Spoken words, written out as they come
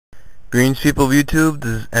Greens people of YouTube,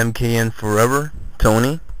 this is MKN Forever,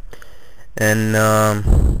 Tony, and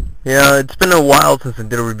yeah, it's been a while since I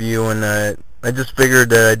did a review, and I just figured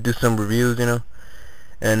that I'd do some reviews,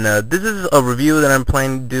 and this is a review that I'm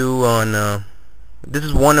planning to do on, this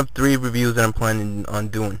is one of 3 reviews that I'm planning on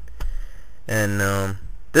doing, and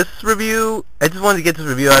this review, I just wanted to get this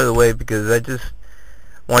review out of the way because I just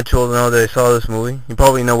want you all to know that I saw this movie. You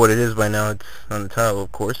probably know what it is by now, it's on the title,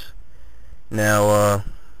 of course. Now,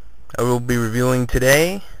 I will be reviewing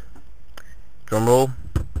today, drumroll,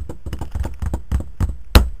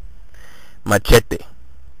 Machete.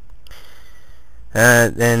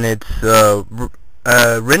 And it's written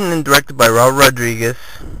and directed by Robert Rodriguez,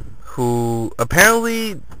 who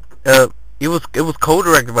apparently it was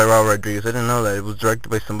co-directed by Robert Rodriguez. I didn't know that. It was directed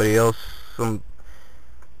by somebody else, some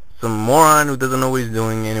moron who doesn't know what he's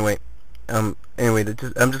doing. Anyway, I'm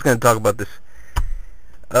just gonna talk about this.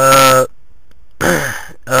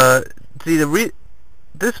 See,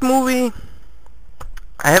 this movie,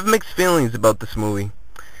 I have mixed feelings about this movie.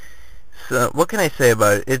 So, what can I say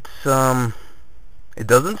about it? It's, it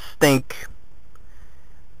doesn't stink,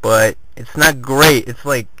 but it's not great. It's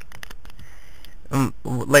like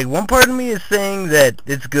one part of me is saying that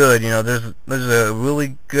it's good, there's a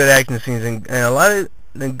really good action scenes and a lot of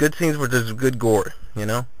good scenes where there's good gore, and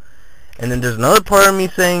then there's another part of me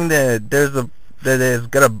saying that it's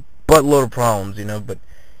got a buttload of problems, but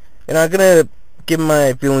I'm gonna give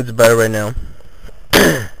my feelings about it right now.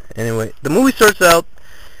 Anyway, the movie starts out,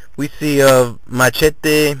 we see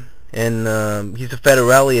Machete, and he's a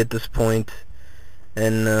federale at this point,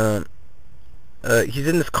 and he's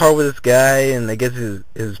in this car with this guy, and I guess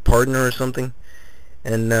his partner or something,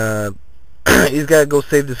 and he's gotta go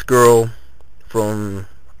save this girl from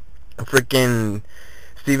a freaking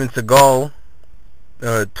Steven Seagal,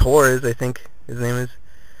 Torres, I think his name is.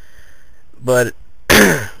 But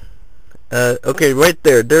okay, right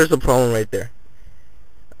there's a problem right there.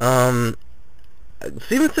 Steven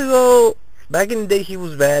Seagal, back in the day, he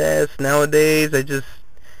was badass. Nowadays, I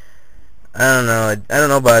don't know. I don't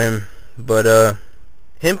know about him, but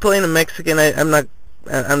him playing a Mexican, I don't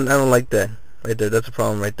like that right there. That's a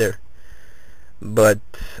problem right there. But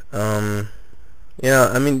I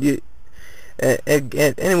mean,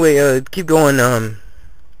 anyway, keep going.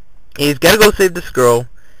 He's got to go save this girl.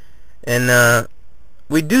 And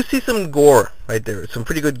we do see some gore right there, some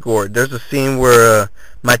pretty good gore. There's a scene where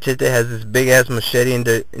Machete has this big ass machete, and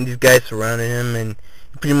these guys surrounding him, and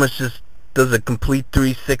he pretty much just does a complete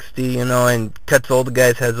 360, and cuts all the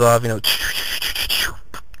guys' heads off. That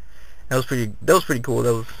was pretty cool.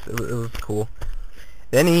 It was cool.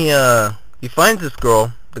 Then he finds this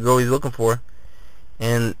girl, the girl he's looking for,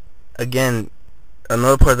 and again,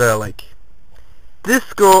 another part that I like.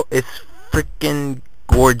 This girl is freaking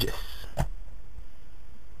gorgeous.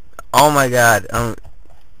 Oh my god,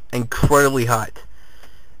 incredibly hot,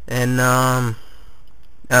 and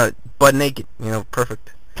butt naked,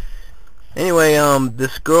 perfect. Anyway,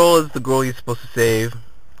 this girl is the girl he's supposed to save.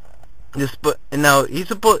 And now he's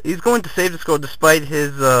going to save this girl despite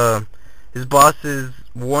his boss's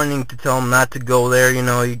warning to tell him not to go there.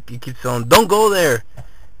 He keeps telling him, don't go there,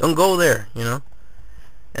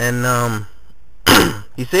 and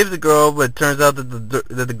he saves the girl, but it turns out that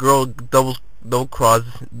the girl double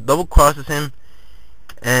crosses him,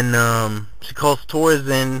 and she calls Torres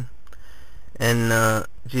in, and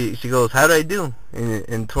she goes, "How did I do?"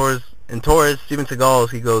 And Torres, Steven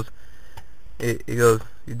Seagal, he goes, "You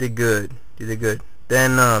did good, you did good."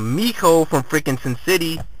 Then Miko from freaking Sin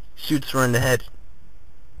City shoots her in the head.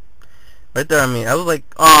 Right there, I was like,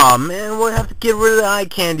 "Oh man, we'll have to get rid of the eye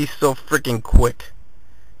candy so freaking quick."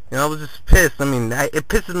 I was just pissed. It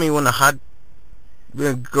pisses me when a hot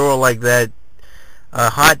girl like that, a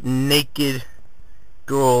hot naked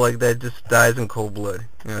girl like that, just dies in cold blood.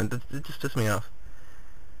 It just pisses me off.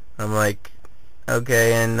 I'm like,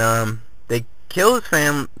 okay, and they kill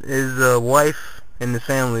his wife and his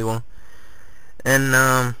family. Well, and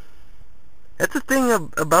that's the thing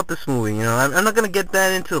about this movie. I'm not gonna get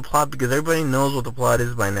that into the plot because everybody knows what the plot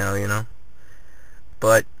is by now.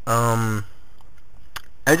 But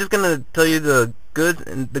I'm just gonna tell you the good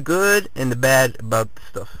and the bad about this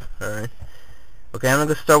stuff. All right. Okay, I'm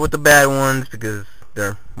gonna start with the bad ones because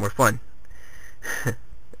they're more fun.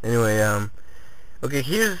 Anyway, okay,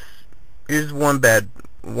 here's one bad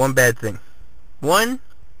thing. One,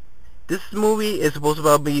 this movie is supposed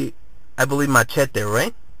to be, I believe, Machete,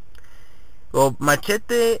 right? Well,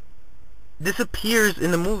 Machete disappears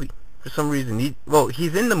in the movie for some reason. He's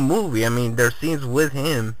in the movie. There are scenes with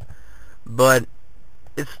him, but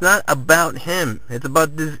it's not about him. It's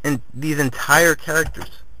about these entire characters.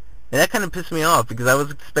 and that kind of pissed me off because I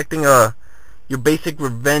was expecting your basic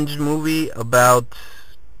revenge movie about,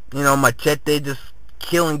 you know, Machete just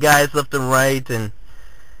killing guys left and right, and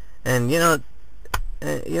you know,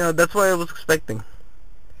 that's what I was expecting.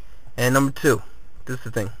 And number two, this is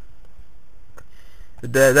the thing.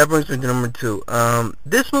 That brings me to number two.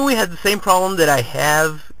 This movie has the same problem that I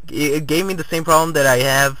have. It gave me the same problem that I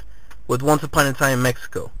have with Once Upon a Time in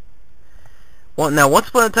Mexico. Well, now, Once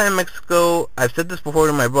Upon a Time in Mexico, I've said this before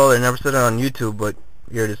to my brother. I never said it on YouTube, but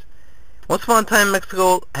here it is. Once Upon a Time in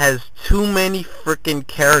Mexico has too many freaking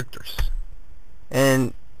characters.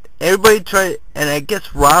 And everybody tried, and I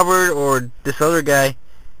guess Robert or this other guy,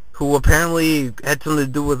 who apparently had something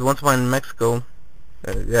to do with Once Upon in Mexico,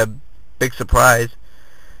 yeah, big surprise,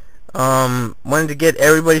 wanted to get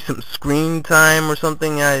everybody some screen time or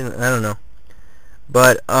something. I don't know.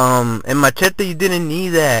 But in Machete, you didn't need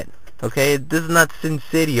that. Okay, this is not Sin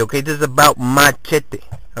City. Okay, this is about Machete.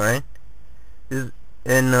 All right, there's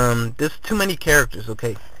too many characters.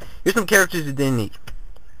 Okay, here's some characters you didn't need.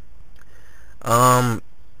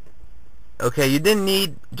 Okay, you didn't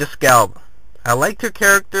need Jessica Alba. I liked her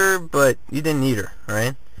character, but you didn't need her. All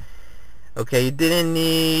right. Okay, you didn't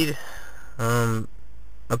need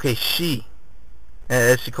okay, she,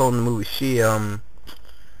 as she called in the movie, she, oh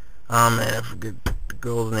man, I forget the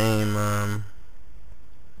girl's name,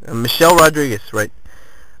 Michelle Rodriguez, right?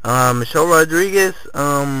 Michelle Rodriguez,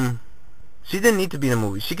 she didn't need to be in the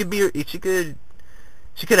movie. She could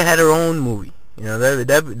have had her own movie. You know,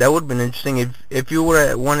 that would have been interesting if you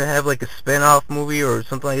would want to have like a spin-off movie or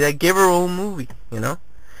something like that. Give her own movie, you know,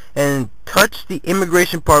 and touch the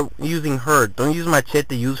immigration part using her. Don't use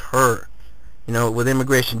Machete. Use her. You know, with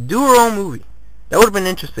immigration, do her own movie. That would have been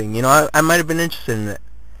interesting. You know, I might have been interested in that.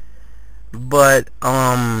 But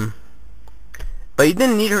you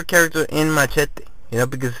didn't need her character in Machete. You know,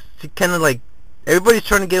 because she kind of like everybody's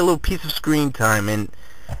trying to get a little piece of screen time, and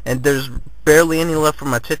there's barely any left for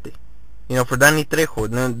Machete. You know, for Danny Trejo.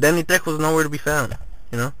 Danny Trejo's nowhere to be found.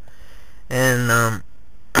 You know, and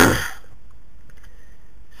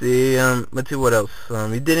see, let's see what else.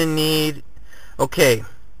 You didn't need. Okay.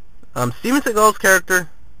 Steven Seagal's character,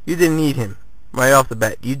 you didn't need him right off the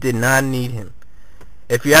bat. You did not need him.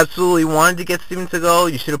 If you absolutely wanted to get Steven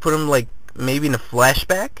Seagal, you should have put him like maybe in a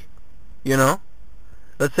flashback. You know,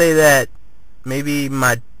 let's say that maybe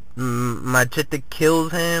Machete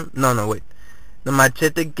kills him. No, wait. The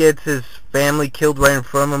Machete gets his family killed right in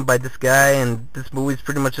front of him by this guy, and this movie's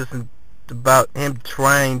pretty much just about him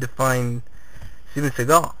trying to find Steven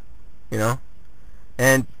Seagal. You know,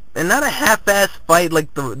 and not a half-ass fight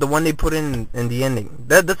like the one they put in the ending.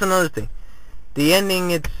 That's another thing. The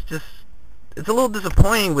ending, it's a little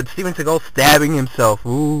disappointing with Steven Seagal stabbing himself.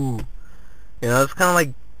 Ooh, you know, it's kind of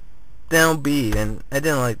like downbeat, and I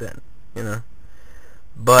didn't like that. You know,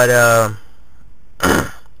 but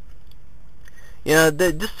you know,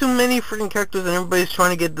 just too many freaking characters, and everybody's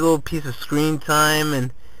trying to get the little piece of screen time,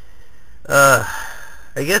 and I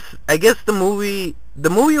guess the movie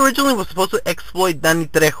originally was supposed to exploit Danny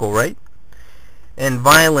Trejo, right? And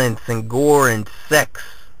violence and gore and sex.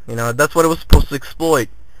 You know, that's what it was supposed to exploit.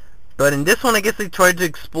 But in this one, I guess they tried to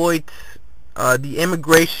exploit the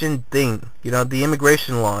immigration thing. You know, the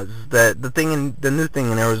immigration laws, the new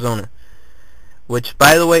thing in Arizona. Which,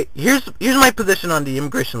 by the way, here's my position on the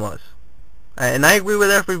immigration laws. And I agree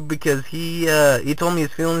with Effie because he told me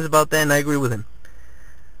his feelings about that, and I agree with him.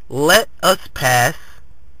 Let us pass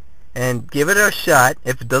and give it a shot.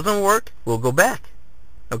 If it doesn't work, we'll go back.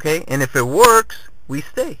 Okay? And if it works, we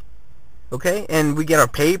stay. Okay? And we get our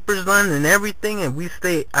papers done and everything, and we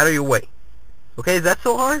stay out of your way. Okay? Is that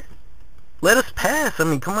so hard? Let us pass. I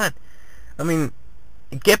mean, come on. I mean,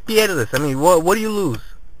 get me out of this. I mean, what do you lose?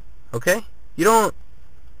 Okay? You don't...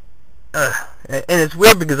 and it's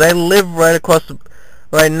weird because I live right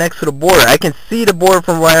next to the border. I can see the border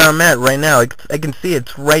from where I'm at right now. I can see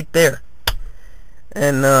it's right there.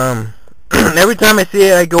 And every time I see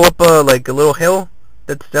it, I go up like a little hill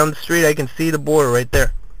that's down the street. I can see the border right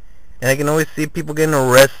there, and I can always see people getting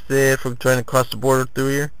arrested for trying to cross the border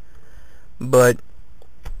through here. But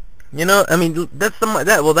you know, I mean, that's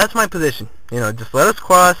my position. You know, just let us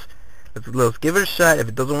cross. Let's give it a shot. If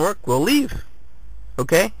it doesn't work, we'll leave.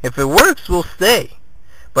 Okay? If it works, we'll stay.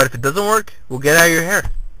 But if it doesn't work, we'll get out of your hair.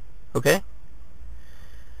 Okay?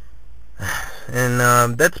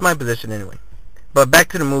 And that's my position anyway. But back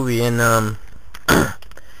to the movie, and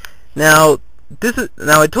now I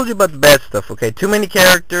told you about the bad stuff. Okay, too many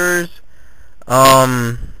characters.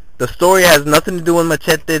 The story has nothing to do with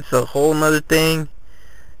Machete. It's a whole nother thing.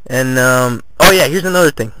 And oh yeah, here's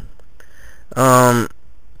another thing. The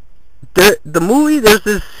movie,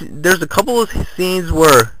 there's a couple of scenes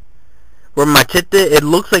where where Machete, it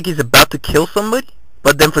looks like he's about to kill somebody,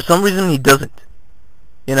 but then for some reason he doesn't.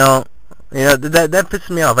 You know, that pisses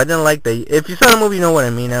me off. I didn't like that. If you saw the movie, you know what I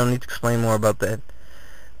mean. I don't need to explain more about that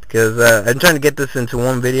because I'm trying to get this into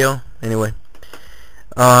one video. Anyway,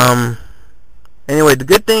 the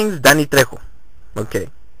good things, Danny Trejo. Okay,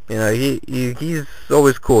 he's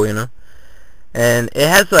always cool. And it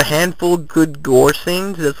has a handful of good gore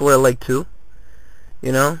scenes. That's what I like too.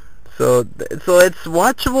 So it's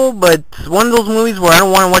watchable, but it's one of those movies where I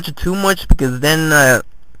don't want to watch it too much because then I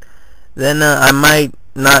might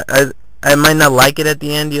not like it at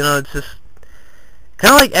the end. It's just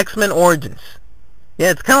kind of like X-Men Origins. Yeah,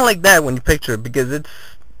 it's kind of like that when you picture it because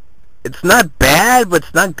it's not bad, but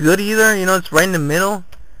it's not good either. It's right in the middle.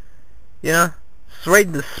 It's right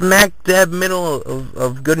in the smack dab middle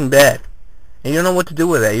of good and bad, and you don't know what to do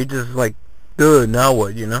with that. You're just like, good, now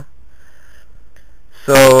what?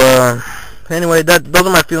 So anyway, those are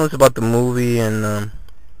my feelings about the movie, and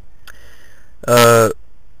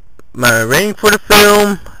my rating for the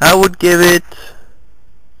film, I would give it,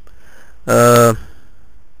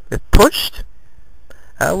 if pushed,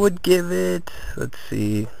 I would give it, let's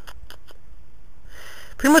see,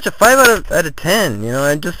 pretty much a 5 out of 10.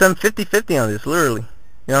 I'm 50-50 on this, literally.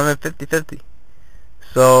 I'm at 50-50.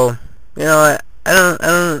 So, I don't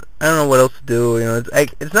know what else to do.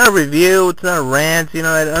 It's not a review, it's not a rant.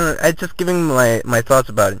 I'm just giving my thoughts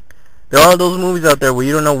about it. There are those movies out there where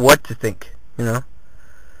you don't know what to think.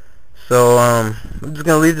 So I'm just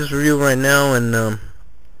gonna leave this review right now, and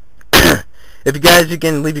if you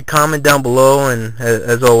can leave your comment down below, and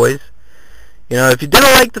as always, if you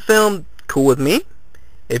didn't like the film, cool with me.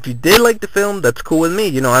 If you did like the film, that's cool with me.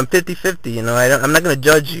 I'm 50-50. I'm not gonna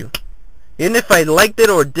judge you. Even if I liked it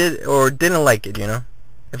or didn't like it,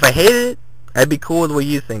 If I hated it, I'd be cool with what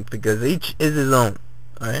you think because each is his own.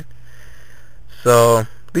 Alright? So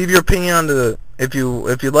leave your opinion on the if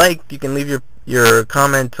you like, you can leave your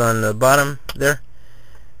comment on the bottom there.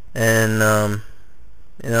 And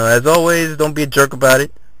as always, don't be a jerk about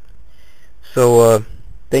it. So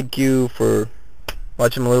thank you for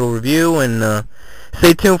watching my little review, and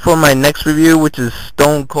stay tuned for my next review, which is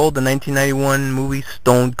Stone Cold, the 1991 movie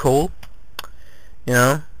Stone Cold.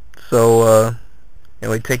 So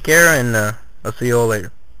anyway, take care, and I'll see you all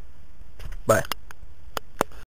later.